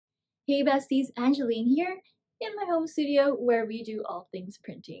Hey besties, Angeline here in my home studio where we do all things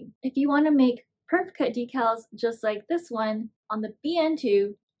printing. If you want to make Perf-Cut decals just like this one on the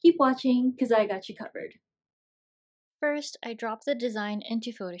BN2, keep watching because I got you covered. First, I drop the design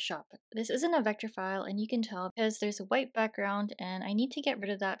into Photoshop. This isn't a vector file and you can tell because there's a white background and I need to get rid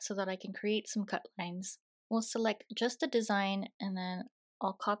of that so that I can create some cut lines. We'll select just the design and then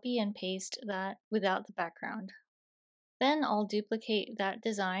I'll copy and paste that without the background. Then I'll duplicate that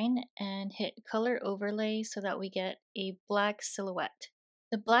design and hit color overlay so that we get a black silhouette.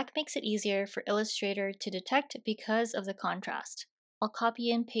 The black makes it easier for Illustrator to detect because of the contrast. I'll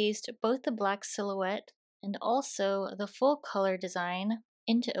copy and paste both the black silhouette and also the full color design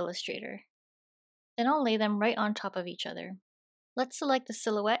into Illustrator. Then I'll lay them right on top of each other. Let's select the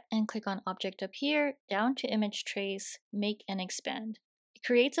silhouette and click on Object up here, down to Image Trace, Make and Expand. It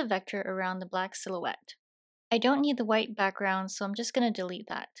creates a vector around the black silhouette. I don't need the white background, so I'm just going to delete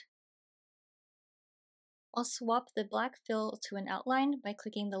that. I'll swap the black fill to an outline by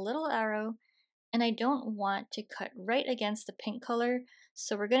clicking the little arrow, and I don't want to cut right against the pink color,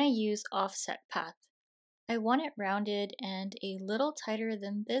 so we're going to use offset path. I want it rounded and a little tighter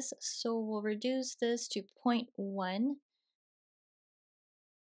than this, so we'll reduce this to 0.1.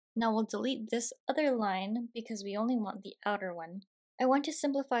 Now we'll delete this other line because we only want the outer one. I want to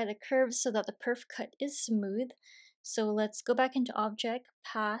simplify the curves so that the Perf-Cut is smooth. So let's go back into Object,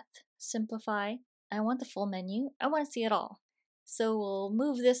 Path, Simplify. I want the full menu. I want to see it all. So we'll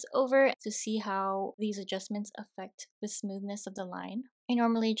move this over to see how these adjustments affect the smoothness of the line. I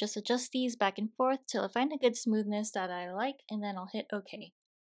normally just adjust these back and forth till I find a good smoothness that I like, and then I'll hit OK.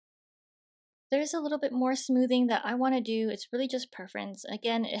 There's a little bit more smoothing that I want to do. It's really just preference.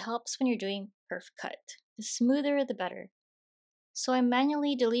 Again, it helps when you're doing Perf-Cut. The smoother, the better. So I'm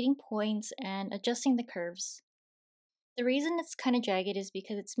manually deleting points and adjusting the curves. The reason it's kind of jagged is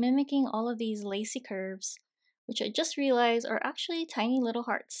because it's mimicking all of these lacy curves, which I just realized are actually tiny little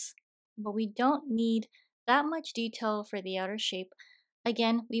hearts. But we don't need that much detail for the outer shape.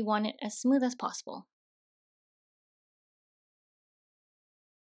 Again, we want it as smooth as possible.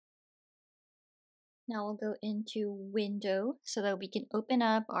 Now we'll go into Window so that we can open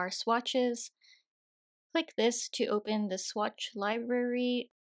up our swatches. Click this to open the swatch library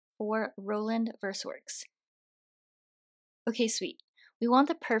for Roland VersaWorks. Okay, sweet. We want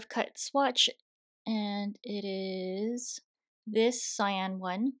the Perf-Cut swatch, and it is this cyan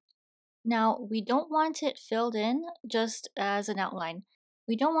one. Now, we don't want it filled in just as an outline.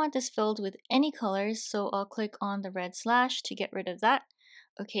 We don't want this filled with any colors, so I'll click on the red slash to get rid of that.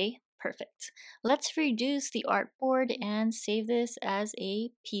 Okay, perfect. Let's reduce the artboard and save this as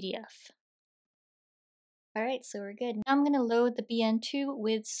a PDF. Alright, so we're good. Now I'm going to load the BN2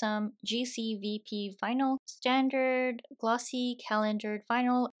 with some GCVP vinyl, standard glossy calendared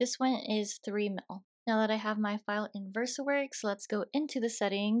vinyl. This one is 3mm. Now that I have my file in VersaWorks, let's go into the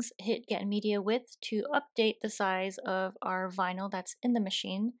settings, hit Get Media Width to update the size of our vinyl that's in the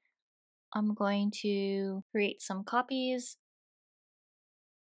machine. I'm going to create some copies.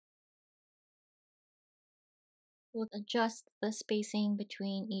 We'll adjust the spacing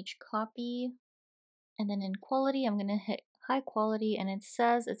between each copy. And then in quality, I'm going to hit high quality and it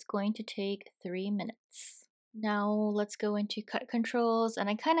says it's going to take 3 minutes. Now let's go into cut controls, and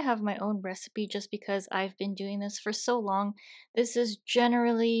I kind of have my own recipe just because I've been doing this for so long. This is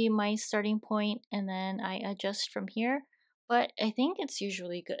generally my starting point and then I adjust from here, but I think it's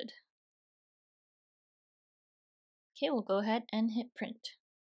usually good. Okay, we'll go ahead and hit print.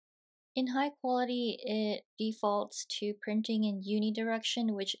 In high quality, it defaults to printing in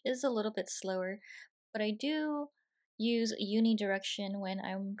unidirection, which is a little bit slower, but I do use unidirection when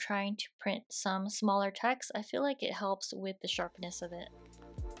I'm trying to print some smaller text. I feel like it helps with the sharpness of it.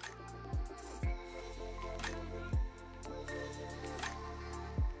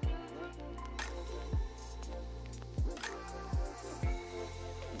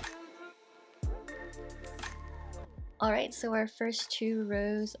 Alright, so our first 2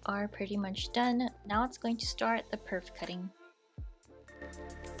 rows are pretty much done. Now it's going to start the perf cutting.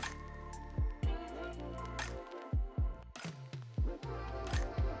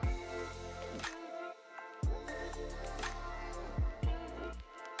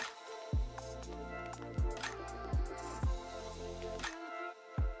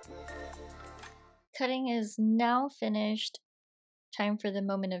 Cutting is now finished. Time for the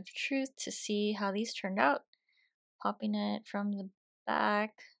moment of truth to see how these turned out. Popping it from the back.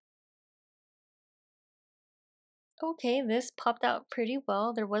 Okay, this popped out pretty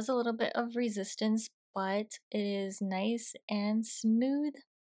well. There was a little bit of resistance, but it is nice and smooth.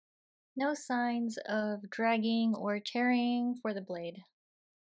 No signs of dragging or tearing for the blade.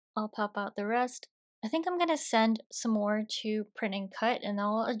 I'll pop out the rest. I think I'm gonna send some more to print and cut, and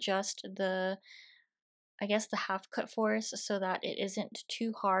I'll adjust the, I guess, the half cut force so that it isn't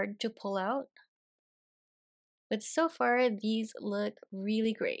too hard to pull out. But so far, these look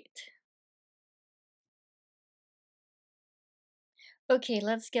really great. Okay,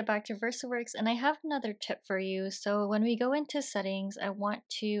 let's get back to VersaWorks, and I have another tip for you. So when we go into settings, I want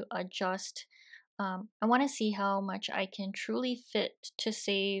to adjust, I want to see how much I can truly fit to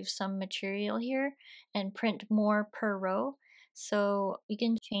save some material here and print more per row. So you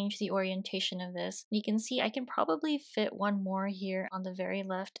can change the orientation of this. You can see I can probably fit one more here on the very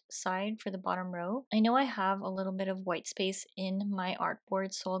left side for the bottom row. I know I have a little bit of white space in my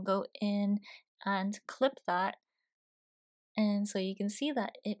artboard, so I'll go in and clip that. And so you can see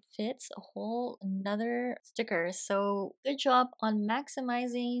that it fits a whole another sticker. So good job on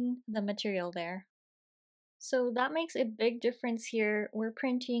maximizing the material there. So that makes a big difference here. We're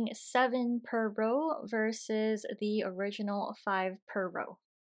printing 7 per row versus the original 5 per row.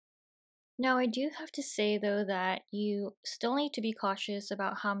 Now I do have to say though that you still need to be cautious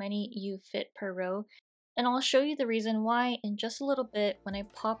about how many you fit per row. And I'll show you the reason why in just a little bit when I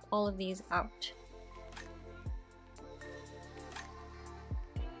pop all of these out.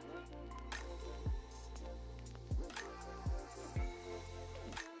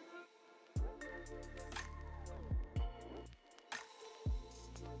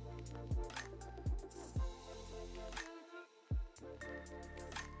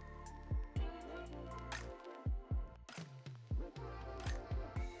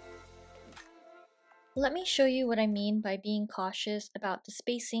 Let me show you what I mean by being cautious about the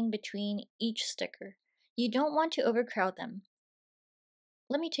spacing between each sticker. You don't want to overcrowd them.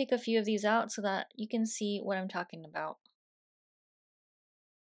 Let me take a few of these out so that you can see what I'm talking about.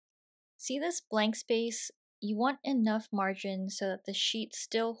 See this blank space? You want enough margin so that the sheet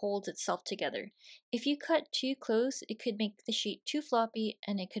still holds itself together. If you cut too close, it could make the sheet too floppy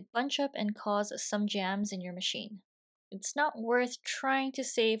and it could bunch up and cause some jams in your machine. It's not worth trying to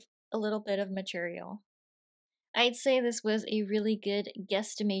save a little bit of material. I'd say this was a really good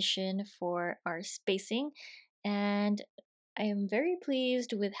guesstimation for our spacing, and I am very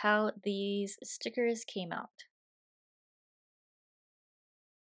pleased with how these stickers came out.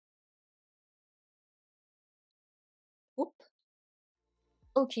 Whoop.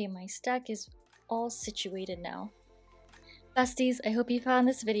 Okay, my stack is all situated now. Besties, I hope you found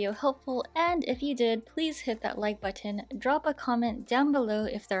this video helpful, and if you did, please hit that like button, drop a comment down below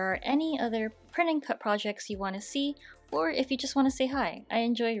if there are any other print and cut projects you want to see, or if you just want to say hi. I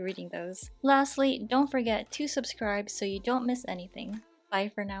enjoy reading those. Lastly, don't forget to subscribe so you don't miss anything. Bye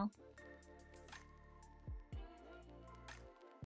for now.